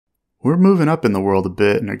We're moving up in the world a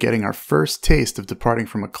bit and are getting our first taste of departing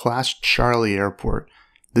from a Class Charlie airport.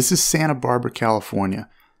 This is Santa Barbara, California.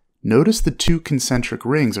 Notice the two concentric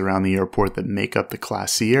rings around the airport that make up the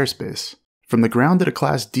Class C airspace. From the ground at a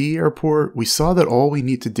Class D airport, we saw that all we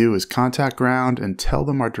need to do is contact ground and tell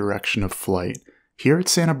them our direction of flight. Here at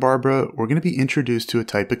Santa Barbara, we're going to be introduced to a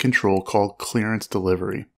type of control called clearance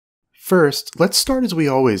delivery. First, let's start as we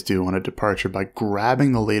always do on a departure by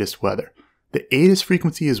grabbing the latest weather. The ATIS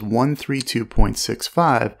frequency is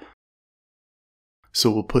 132.65,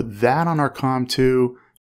 so we'll put that on our COM 2,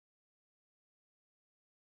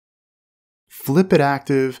 flip it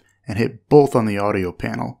active, and hit both on the audio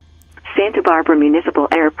panel. Santa Barbara Municipal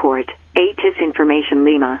Airport, ATIS information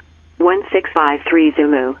Lima, 1653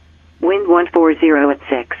 Zulu, wind 140 at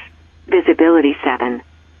 6, visibility 7,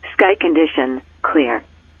 sky condition, clear,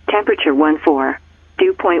 temperature 14,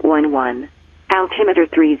 dew point 11. Altimeter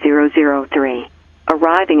 3003.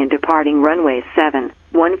 Arriving and departing runways 7,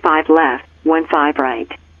 15 left, 15 right.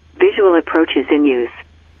 Visual approaches in use.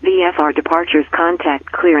 VFR departures contact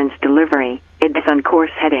clearance delivery. It is on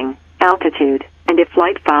course heading, altitude, and if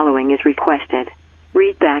flight following is requested.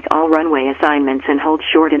 Read back all runway assignments and hold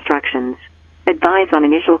short instructions. Advise on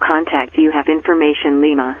initial contact you have information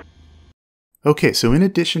Lima. Okay, so in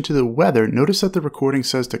addition to the weather, notice that the recording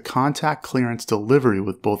says to contact clearance delivery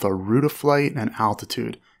with both our route of flight and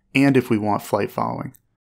altitude, and if we want flight following.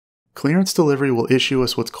 Clearance delivery will issue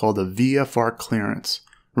us what's called a VFR Clearance.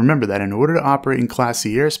 Remember that in order to operate in Class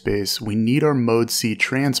C airspace, we need our Mode C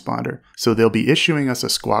transponder, so they'll be issuing us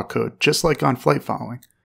a squawk code, just like on flight following.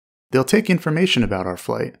 They'll take information about our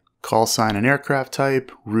flight, call sign and aircraft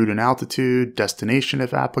type, route and altitude, destination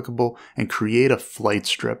if applicable, and create a flight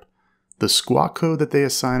strip. The squawk code that they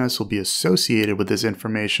assign us will be associated with this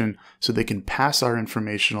information so they can pass our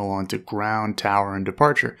information along to ground, tower, and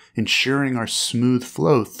departure, ensuring our smooth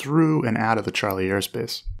flow through and out of the Charlie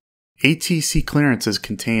airspace. ATC clearances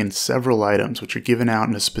contain several items which are given out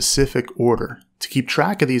in a specific order. To keep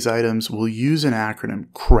track of these items, we'll use an acronym,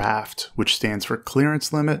 CRAFT, which stands for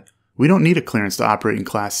Clearance Limit. We don't need a clearance to operate in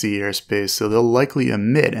Class C airspace, so they'll likely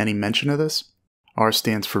omit any mention of this. R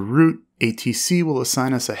stands for route. ATC will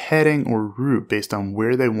assign us a heading or route based on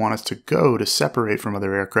where they want us to go to separate from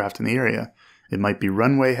other aircraft in the area. It might be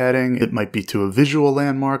runway heading, it might be to a visual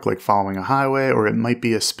landmark like following a highway, or it might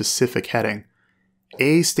be a specific heading.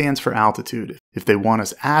 A stands for altitude, if they want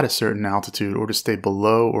us at a certain altitude or to stay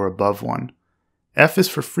below or above one. F is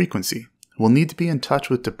for frequency. We'll need to be in touch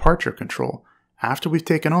with departure control. After we've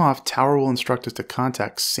taken off, tower will instruct us to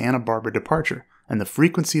contact Santa Barbara departure, and the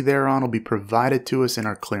frequency thereon will be provided to us in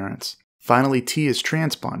our clearance. Finally, T is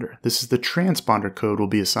transponder. This is the transponder code will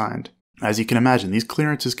be assigned. As you can imagine, these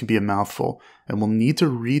clearances can be a mouthful, and we'll need to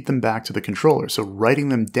read them back to the controller, so writing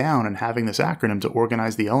them down and having this acronym to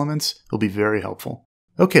organize the elements will be very helpful.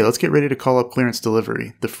 Okay, let's get ready to call up clearance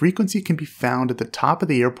delivery. The frequency can be found at the top of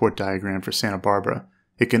the airport diagram for Santa Barbara.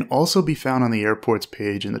 It can also be found on the airport's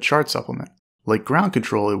page in the chart supplement. Like ground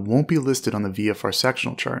control, it won't be listed on the VFR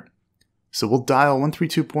sectional chart. So we'll dial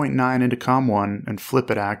 132.9 into COM 1 and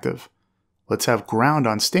flip it active. Let's have ground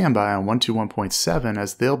on standby on 121.7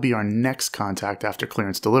 as they'll be our next contact after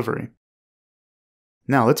clearance delivery.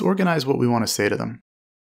 Now let's organize what we want to say to them.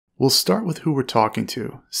 We'll start with who we're talking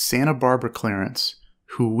to, Santa Barbara Clearance,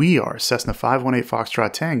 who we are, Cessna 518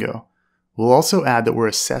 Foxtrot Tango. We'll also add that we're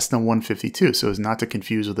a Cessna 152 so as not to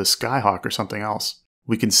confuse with a Skyhawk or something else.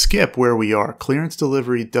 We can skip where we are. Clearance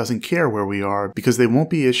delivery doesn't care where we are because they won't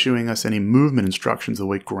be issuing us any movement instructions the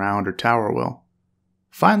way ground or tower will.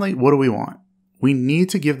 Finally, what do we want? We need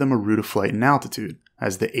to give them a route of flight and altitude,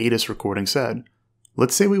 as the ATIS recording said.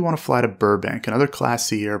 Let's say we want to fly to Burbank, another Class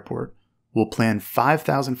C airport. We'll plan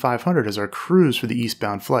 5,500 as our cruise for the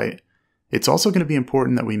eastbound flight. It's also going to be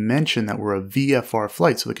important that we mention that we're a VFR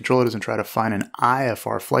flight so the controller doesn't try to find an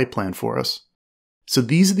IFR flight plan for us. So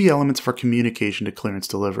these are the elements of our communication to clearance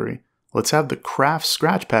delivery. Let's have the craft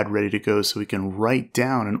scratchpad ready to go so we can write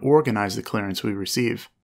down and organize the clearance we receive.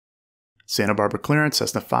 Santa Barbara Clearance,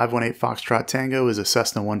 Cessna 518 Foxtrot Tango is a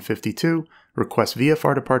Cessna 152. Request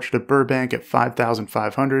VFR departure to Burbank at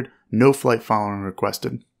 5,500. No flight following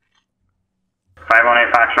requested.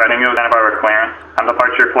 518 Foxtrot Tango, Santa Barbara Clearance. On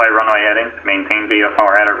departure flight runway heading, maintain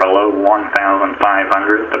VFR at or below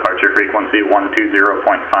 1,500. Departure frequency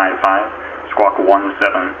 120.55. Squawk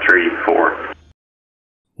 1734.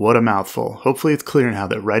 What a mouthful. Hopefully it's clear now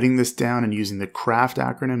that writing this down and using the CRAFT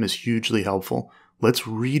acronym is hugely helpful. Let's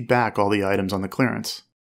read back all the items on the clearance.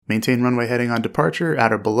 Maintain runway heading on departure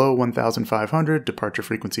at or below 1,500, departure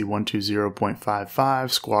frequency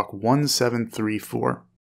 120.55, squawk 1734.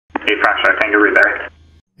 8 Foxtrot Tango, read back.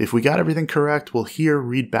 If we got everything correct, we'll hear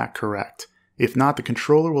read back correct. If not, the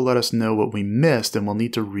controller will let us know what we missed and we'll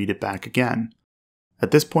need to read it back again. At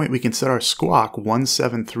this point, we can set our squawk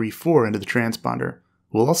 1734 into the transponder.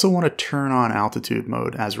 We'll also want to turn on altitude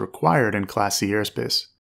mode as required in Class C airspace.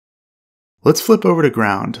 Let's flip over to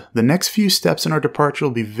ground. The next few steps in our departure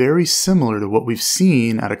will be very similar to what we've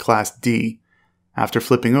seen at a Class D. After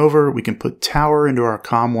flipping over, we can put tower into our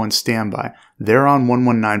COM1 standby. They're on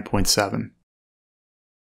 119.7.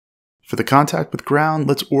 For the contact with ground,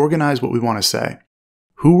 let's organize what we want to say.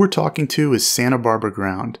 Who we're talking to is Santa Barbara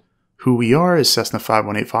ground. Who we are is Cessna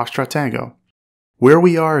 518 Foxtrot Tango. Where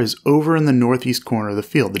we are is over in the northeast corner of the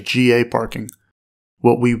field, the GA parking.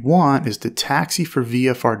 What we want is to taxi for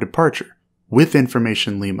VFR departure with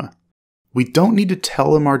information Lima. We don't need to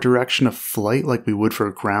tell them our direction of flight like we would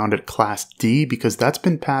for ground at Class D because that's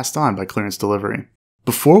been passed on by clearance delivery.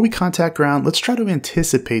 Before we contact ground, let's try to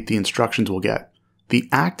anticipate the instructions we'll get. The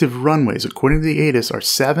active runways, according to the ATIS, are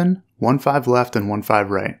 7, 15 left, and 15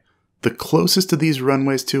 right. The closest of these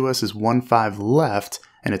runways to us is 15 left,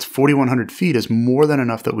 and it's 4,100 feet is more than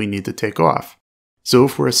enough that we need to take off. So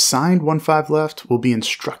if we're assigned 15 left, we'll be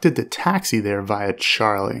instructed to taxi there via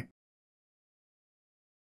Charlie.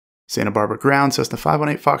 Santa Barbara ground, Cessna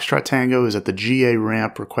 518 Foxtrot Tango is at the GA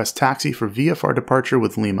ramp. Request taxi for VFR departure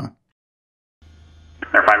with Lima.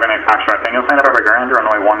 Air 518 Foxtrot Tango, Santa Barbara ground,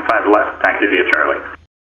 runway 15 left, taxi via Charlie.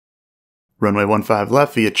 Runway 15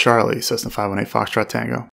 left via Charlie, Cessna 518 Foxtrot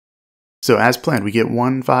Tango. So as planned, we get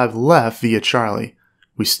 15 left via Charlie.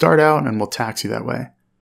 We start out and we'll taxi that way.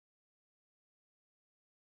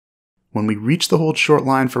 When we reach the hold short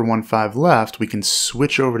line for 15 left, we can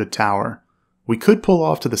switch over to tower. We could pull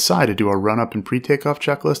off to the side to do our run-up and pre-takeoff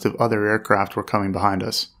checklist if other aircraft were coming behind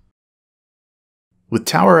us. With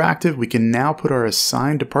tower active, we can now put our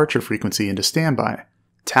assigned departure frequency into standby.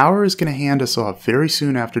 Tower is going to hand us off very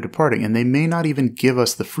soon after departing, and they may not even give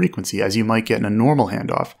us the frequency as you might get in a normal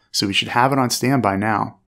handoff, so we should have it on standby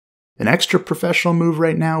now. An extra professional move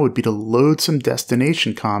right now would be to load some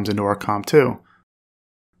destination comms into our COM2.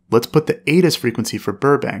 Let's put the ATIS frequency for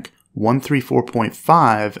Burbank,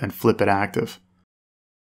 134.5, and flip it active.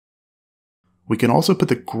 We can also put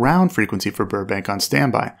the ground frequency for Burbank on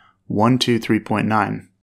standby, 123.9.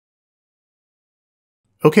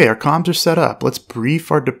 Okay, our comms are set up. Let's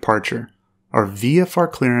brief our departure. Our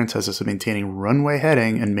VFR clearance has us maintaining runway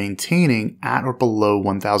heading and maintaining at or below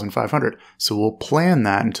 1,500, so we'll plan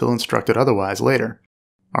that until instructed otherwise later.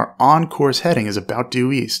 Our on-course heading is about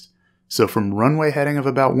due east, so from runway heading of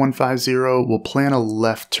about 150, we'll plan a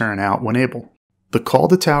left turn out when able. The call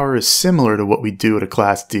to tower is similar to what we do at a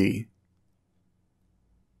Class D.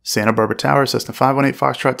 Santa Barbara Tower, Cessna 518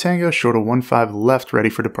 Foxtrot Tango, short of 15 left, ready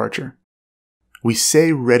for departure. We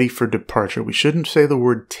say ready for departure. We shouldn't say the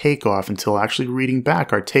word takeoff until actually reading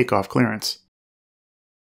back our takeoff clearance.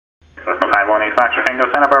 Cessna 518 Foxtrot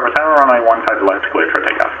Tango, Santa Barbara Tower, runway 15 left, cleared for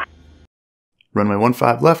takeoff. Runway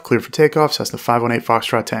 15 left, cleared for takeoff, Cessna 518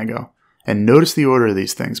 Foxtrot Tango. And notice the order of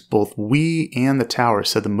these things. Both we and the tower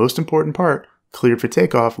said the most important part, cleared for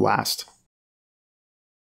takeoff, last.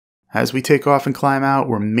 As we take off and climb out,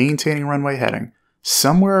 we're maintaining runway heading.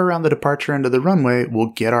 Somewhere around the departure end of the runway,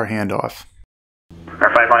 we'll get our handoff.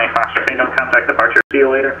 Air 518 Foxtrot Tango, contact departure, see you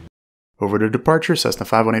later. Over to departure, Cessna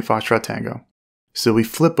 518 Foxtrot Tango. So we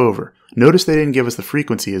flip over. Notice they didn't give us the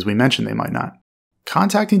frequency as we mentioned they might not.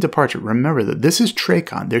 Contacting departure, remember that this is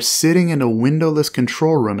TRACON. They're sitting in a windowless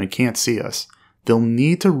control room and can't see us. They'll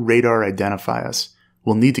need to radar identify us.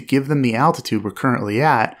 We'll need to give them the altitude we're currently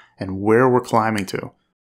at and where we're climbing to.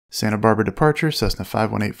 Santa Barbara departure, Cessna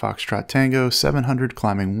 518 Foxtrot Tango, 700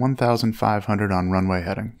 climbing 1,500 on runway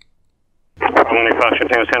heading. 518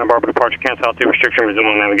 Foxtrot Tango, Santa Barbara departure, cancel altitude restriction, resume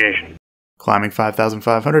on navigation. Climbing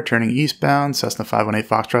 5,500, turning eastbound, Cessna 518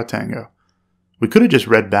 Foxtrot Tango. We could have just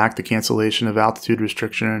read back the cancellation of altitude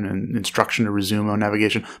restriction and instruction to resume on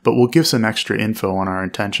navigation, but we'll give some extra info on our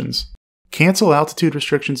intentions. Cancel altitude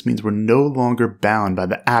restrictions means we're no longer bound by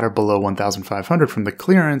the at or below 1,500 from the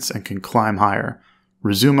clearance and can climb higher.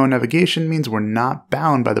 Resume on navigation means we're not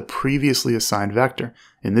bound by the previously assigned vector,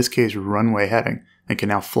 in this case runway heading, and can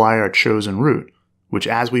now fly our chosen route, which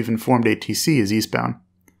as we've informed ATC is eastbound.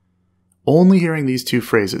 Only hearing these two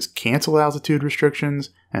phrases, cancel altitude restrictions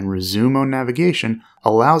and resume on navigation,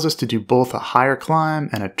 allows us to do both a higher climb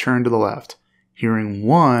and a turn to the left. Hearing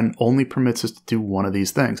one only permits us to do one of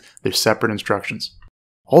these things. They're separate instructions.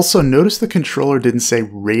 Also, notice the controller didn't say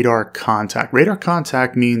radar contact. Radar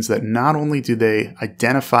contact means that not only do they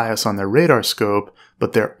identify us on their radar scope,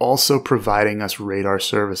 but they're also providing us radar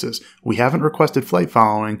services. We haven't requested flight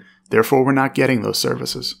following, therefore we're not getting those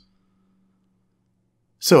services.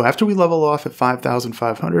 So after we level off at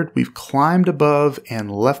 5,500, we've climbed above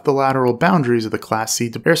and left the lateral boundaries of the Class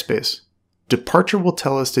C airspace. Departure will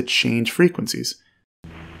tell us to change frequencies.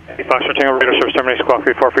 Foxtrot Tango radar service terminates squawk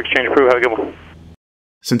Vfr for exchange approval. Have a good one.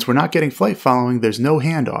 Since we're not getting flight following, there's no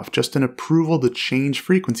handoff, just an approval to change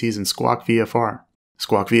frequencies in Squawk VFR.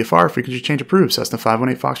 Squawk VFR, frequency change approved, Cessna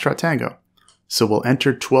 518 Foxtrot Tango. So we'll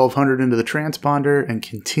enter 1200 into the transponder and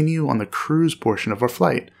continue on the cruise portion of our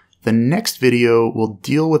flight. The next video will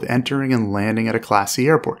deal with entering and landing at a Class C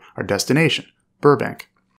airport, our destination, Burbank.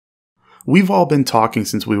 We've all been talking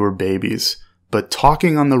since we were babies, but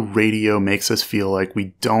talking on the radio makes us feel like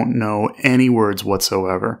we don't know any words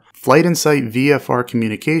whatsoever. Flight Insight VFR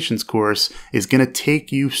Communications course is going to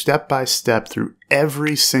take you step by step through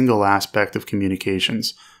every single aspect of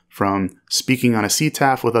communications, from speaking on a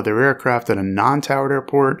CTAF with other aircraft at a non-towered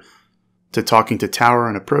airport, to talking to tower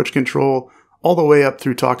and approach control, all the way up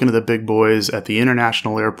through talking to the big boys at the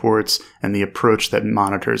international airports and the approach that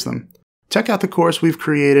monitors them. Check out the course we've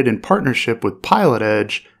created in partnership with Pilot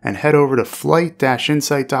Edge and head over to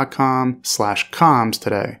flight-insight.com/comms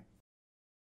today.